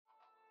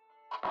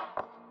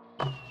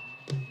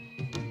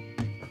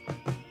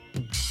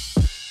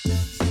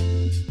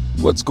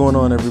What's going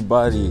on,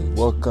 everybody?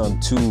 Welcome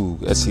to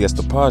SES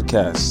the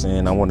podcast,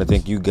 and I want to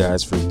thank you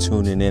guys for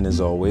tuning in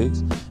as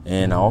always.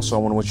 And I want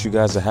to wish you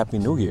guys a happy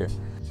new year.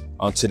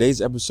 On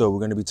today's episode, we're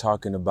going to be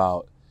talking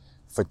about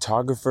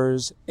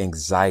photographers'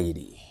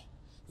 anxiety.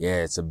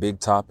 Yeah, it's a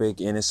big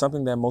topic, and it's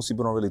something that most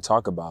people don't really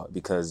talk about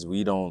because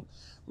we don't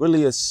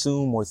really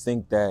assume or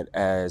think that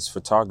as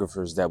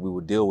photographers that we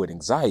would deal with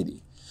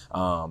anxiety.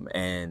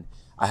 And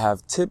I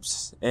have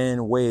tips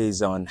and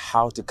ways on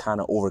how to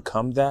kind of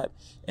overcome that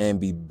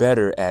and be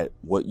better at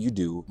what you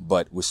do.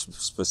 But we're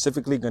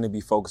specifically going to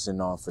be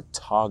focusing on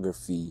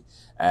photography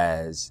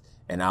as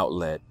an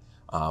outlet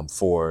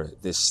for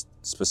this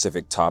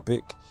specific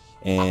topic.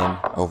 And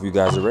I hope you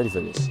guys are ready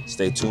for this.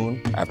 Stay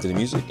tuned after the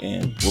music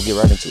and we'll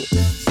get right into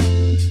it.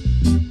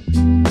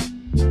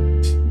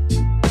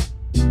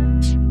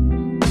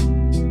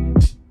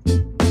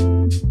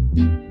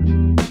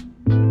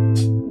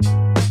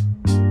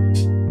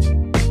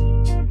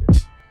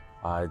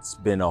 It's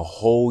been a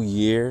whole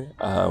year.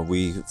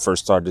 We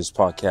first started this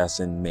podcast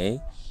in May,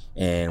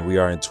 and we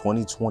are in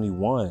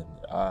 2021.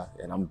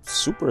 And I'm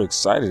super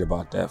excited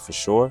about that for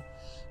sure,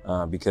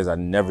 because I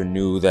never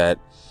knew that,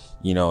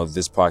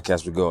 this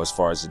podcast would go as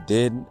far as it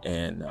did.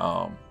 And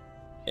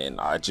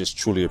I just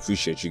truly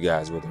appreciate you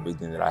guys with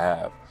everything that I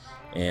have.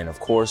 And of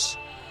course,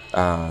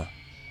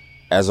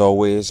 as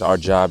always, our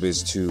job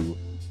is to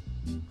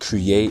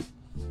create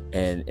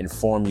and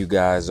inform you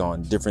guys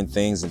on different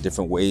things and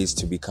different ways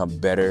to become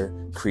better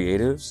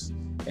creatives.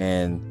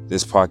 And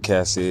this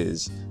podcast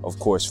is, of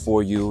course,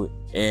 for you,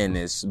 and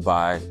it's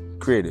by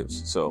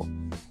creatives. So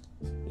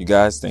you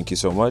guys, thank you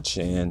so much,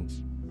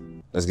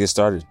 and let's get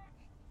started.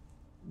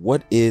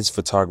 What is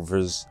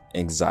photographer's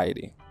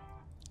anxiety?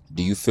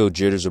 Do you feel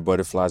jitters or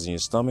butterflies in your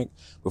stomach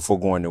before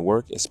going to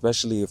work,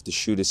 especially if the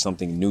shoot is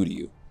something new to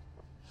you?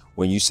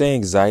 When you say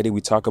anxiety,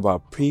 we talk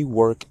about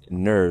pre-work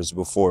nerves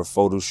before a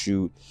photo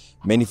shoot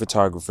many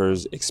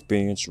photographers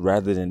experience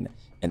rather than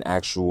an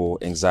actual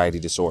anxiety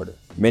disorder.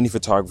 Many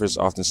photographers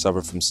often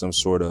suffer from some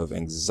sort of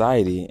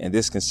anxiety, and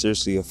this can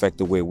seriously affect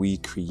the way we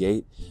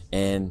create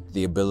and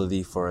the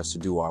ability for us to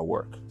do our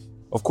work.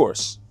 Of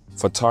course,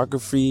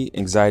 photography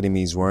anxiety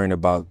means worrying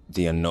about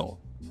the unknown,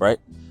 right?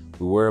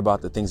 We worry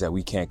about the things that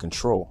we can't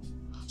control.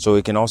 So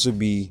it can also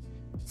be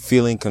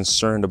feeling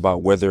concerned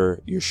about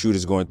whether your shoot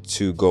is going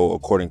to go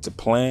according to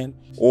plan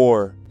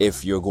or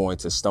if you're going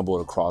to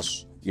stumble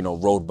across,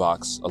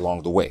 roadblocks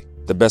along the way.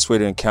 The best way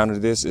to encounter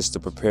this is to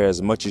prepare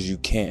as much as you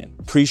can.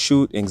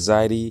 Pre-shoot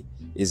anxiety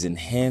is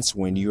enhanced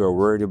when you are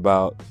worried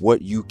about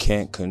what you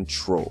can't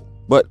control.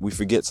 But we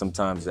forget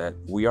sometimes that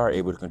we are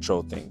able to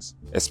control things,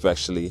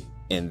 especially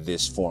in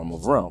this form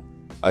of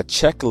realm. A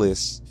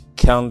checklist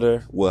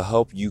calendar will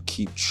help you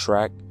keep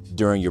track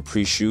during your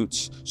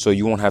pre-shoots, so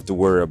you won't have to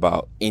worry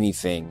about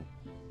anything,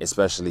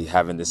 especially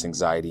having this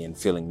anxiety and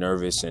feeling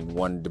nervous and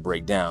wanting to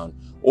break down,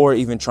 or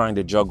even trying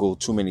to juggle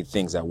too many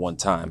things at one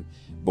time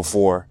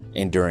before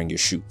and during your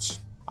shoots.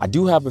 I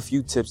do have a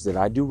few tips that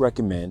I do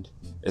recommend,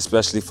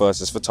 especially for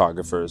us as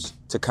photographers,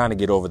 to kind of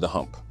get over the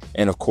hump.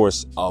 And of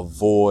course,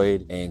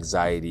 avoid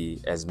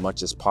anxiety as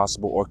much as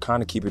possible or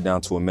kind of keep it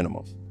down to a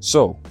minimum.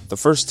 So the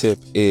first tip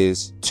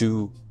is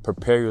to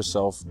prepare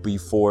yourself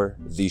before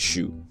the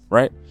shoot,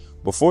 right?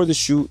 Before the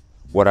shoot,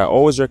 what I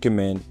always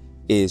recommend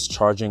is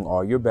charging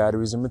all your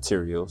batteries and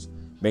materials.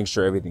 Make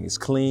sure everything is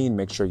clean.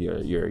 Make sure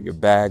your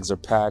bags are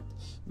packed.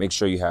 Make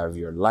sure you have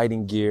your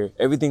lighting gear,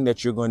 everything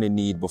that you're going to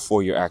need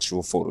before your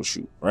actual photo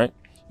shoot, right?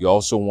 You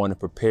also want to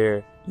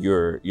prepare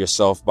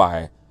yourself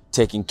by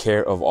taking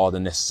care of all the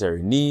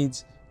necessary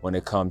needs when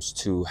it comes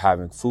to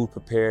having food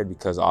prepared,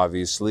 because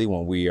obviously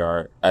when we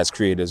are as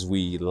creators,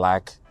 we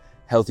lack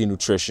healthy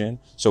nutrition,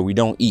 so we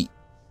don't eat,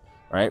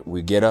 right?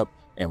 We get up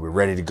and we're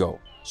ready to go.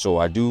 So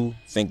I do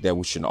think that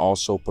we should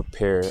also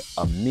prepare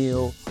a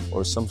meal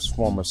or some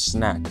form of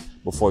snack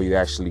before you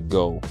actually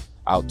go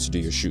out to do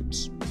your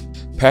shoots.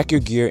 Pack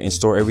your gear and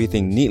store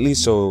everything neatly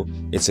so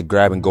it's a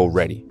grab and go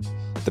ready.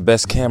 The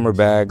best camera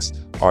bags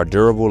are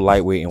durable,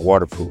 lightweight, and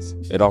waterproof.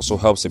 It also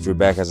helps if your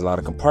bag has a lot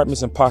of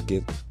compartments and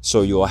pockets,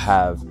 so you'll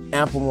have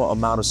ample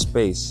amount of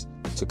space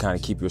to kind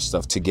of keep your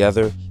stuff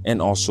together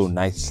and also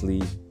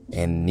nicely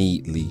and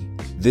neatly.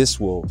 This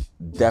will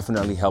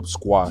definitely help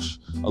squash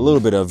a little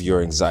bit of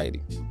your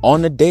anxiety.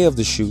 On the day of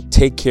the shoot,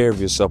 take care of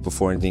yourself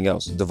before anything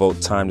else.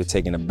 Devote time to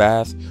taking a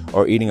bath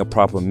or eating a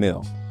proper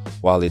meal.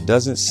 While it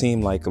doesn't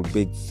seem like a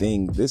big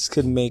thing, this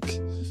could make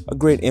a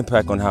great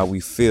impact on how we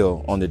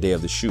feel on the day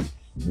of the shoot.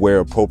 Wear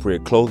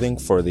appropriate clothing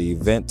for the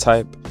event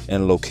type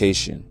and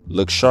location.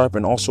 Look sharp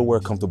and also wear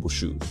comfortable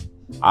shoes.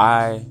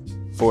 I,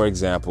 for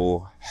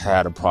example,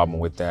 had a problem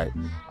with that.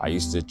 I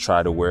used to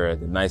try to wear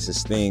the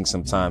nicest things,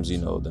 sometimes,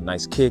 the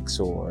nice kicks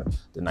or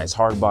the nice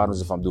hard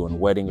bottoms if I'm doing a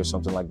wedding or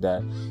something like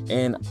that.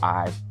 And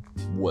I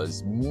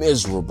was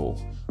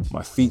miserable.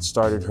 My feet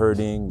started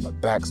hurting, my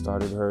back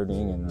started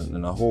hurting,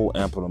 and a whole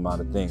ample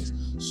amount of things.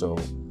 So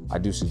I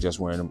do suggest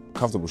wearing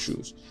comfortable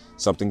shoes.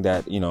 Something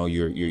that,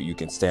 you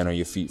can stand on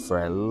your feet for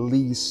at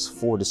least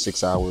 4 to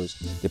 6 hours,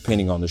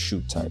 depending on the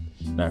shoe type.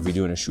 Now, if you're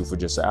doing a shoe for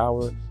just an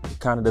hour, it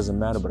kind of doesn't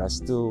matter, but I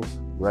still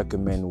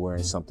recommend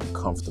wearing something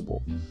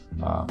comfortable.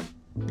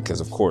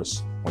 Because, of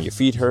course, when your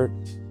feet hurt,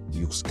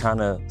 you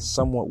kind of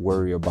somewhat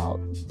worry about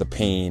the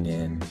pain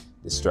and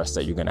the stress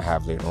that you're going to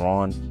have later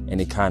on,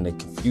 and it kind of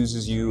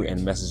confuses you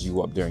and messes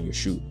you up during your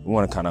shoot. We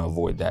want to kind of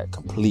avoid that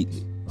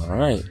completely. All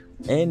right.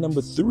 And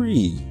number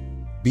 3,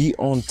 be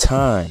on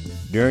time.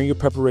 During your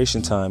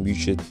preparation time, you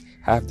should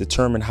have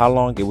determined how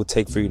long it will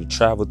take for you to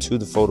travel to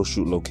the photo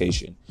shoot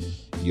location.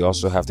 You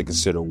also have to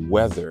consider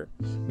weather.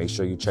 Make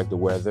sure you check the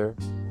weather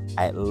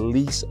at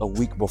least a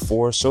week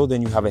before, so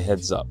then you have a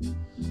heads up.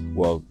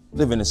 Well,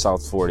 living in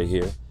South Florida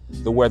here,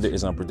 the weather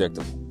is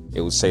unpredictable.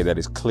 It will say that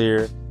it's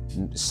clear,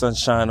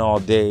 sunshine all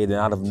day, then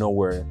out of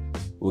nowhere,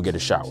 we'll get a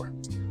shower.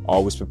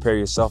 Always prepare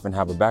yourself and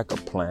have a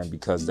backup plan,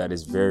 because that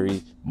is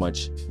very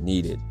much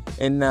needed.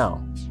 And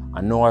now,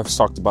 I know I've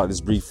talked about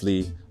this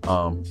briefly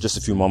just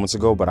a few moments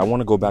ago, but I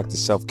want to go back to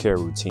self-care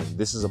routine.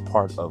 This is a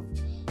part of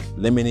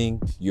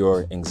limiting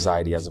your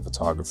anxiety as a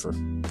photographer.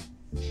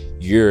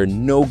 You're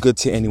no good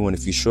to anyone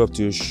if you show up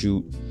to your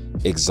shoot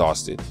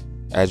exhausted.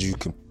 As you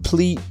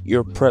complete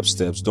your prep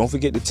steps, don't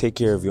forget to take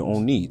care of your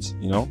own needs,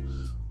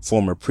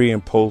 Form a pre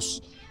and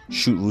post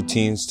shoot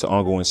routines to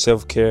ongoing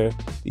self-care.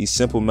 These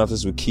simple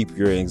methods will keep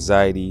your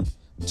anxiety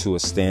to a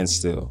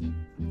standstill.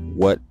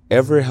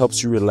 Whatever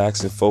helps you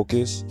relax and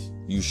focus,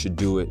 you should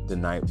do it the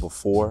night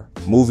before.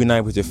 Movie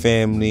night with your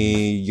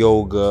family,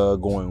 yoga,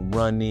 going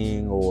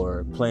running,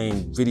 or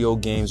playing video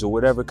games, or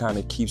whatever kind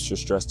of keeps your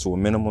stress to a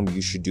minimum,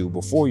 you should do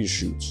before your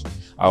shoots.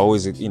 I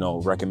always,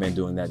 recommend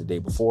doing that the day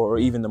before or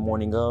even the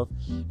morning of,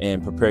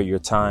 and prepare your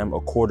time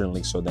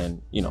accordingly. So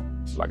then,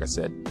 like I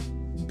said,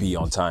 be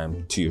on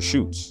time to your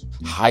shoots.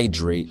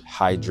 Hydrate.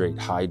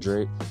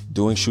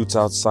 Doing shoots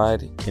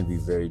outside can be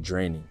very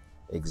draining,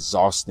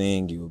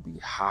 exhausting. You will be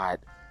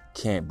hot,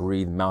 can't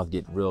breathe, mouth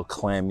get real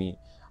clammy.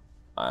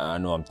 I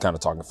know I'm kind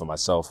of talking for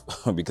myself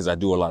because I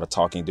do a lot of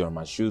talking during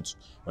my shoots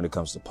when it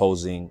comes to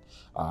posing,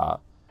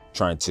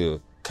 trying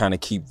to kind of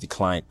keep the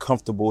client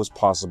comfortable as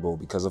possible,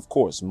 because of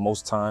course,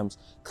 most times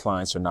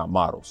clients are not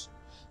models.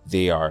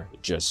 They are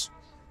just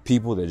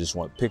people that just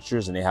want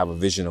pictures, and they have a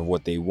vision of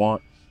what they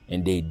want,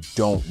 and they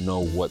don't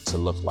know what to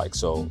look like.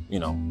 So,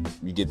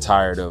 you get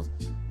tired of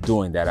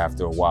doing that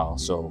after a while.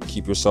 So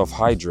keep yourself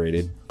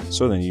hydrated,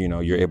 so then,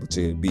 you're able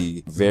to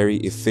be very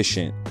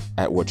efficient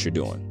at what you're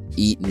doing.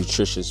 Eat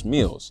nutritious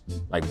meals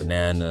like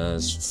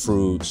bananas,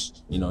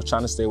 fruits,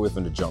 trying to stay away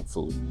from the junk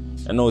food.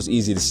 I know it's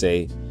easy to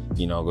say,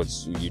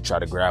 you try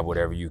to grab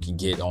whatever you can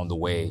get on the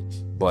way,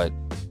 but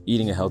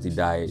eating a healthy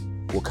diet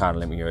will kind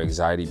of limit your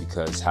anxiety,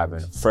 because having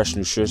fresh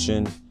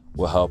nutrition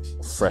will help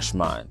fresh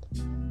mind,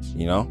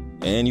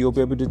 and you'll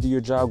be able to do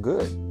your job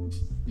good.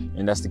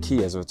 And that's the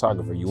key as a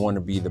photographer. You want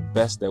to be the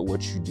best at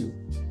what you do.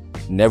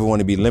 Never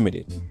want to be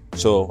limited.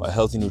 So a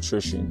healthy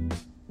nutrition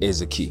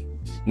is a key.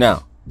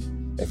 Now,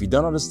 if you've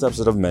done all the steps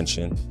that I've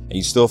mentioned and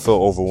you still feel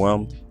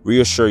overwhelmed,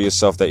 reassure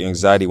yourself that your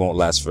anxiety won't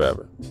last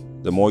forever.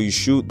 The more you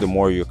shoot, the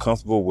more you're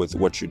comfortable with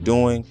what you're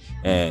doing,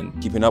 and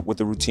keeping up with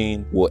the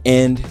routine will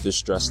end the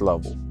stress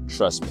level.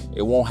 Trust me,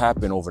 it won't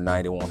happen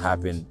overnight. It won't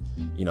happen,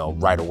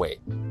 right away.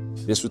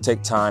 This will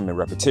take time and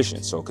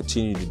repetition. So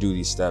continue to do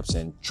these steps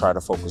and try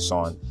to focus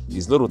on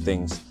these little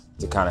things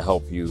to kind of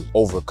help you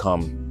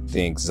overcome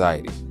the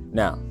anxiety.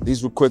 Now,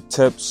 these were quick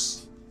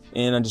tips,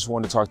 and I just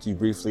wanted to talk to you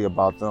briefly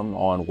about them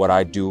on what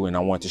I do, and I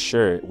want to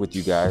share it with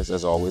you guys.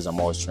 As always, I'm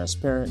always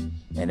transparent,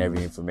 and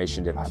every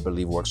information that I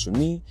believe works for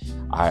me,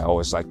 I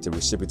always like to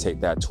reciprocate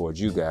that towards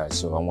you guys.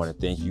 So I want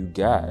to thank you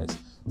guys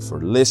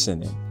for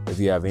listening. If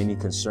you have any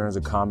concerns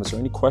or comments or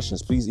any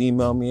questions, please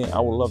email me.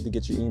 I would love to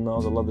get your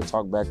emails. I'd love to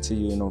talk back to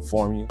you and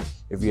inform you.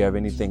 If you have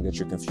anything that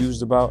you're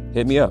confused about,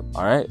 hit me up.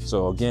 All right.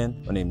 So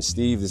again, my name is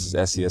Steve. This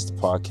is SES the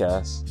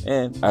podcast.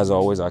 And as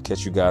always, I'll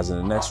catch you guys in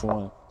the next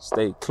one.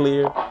 Stay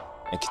clear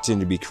and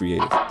continue to be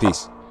creative.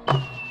 Peace.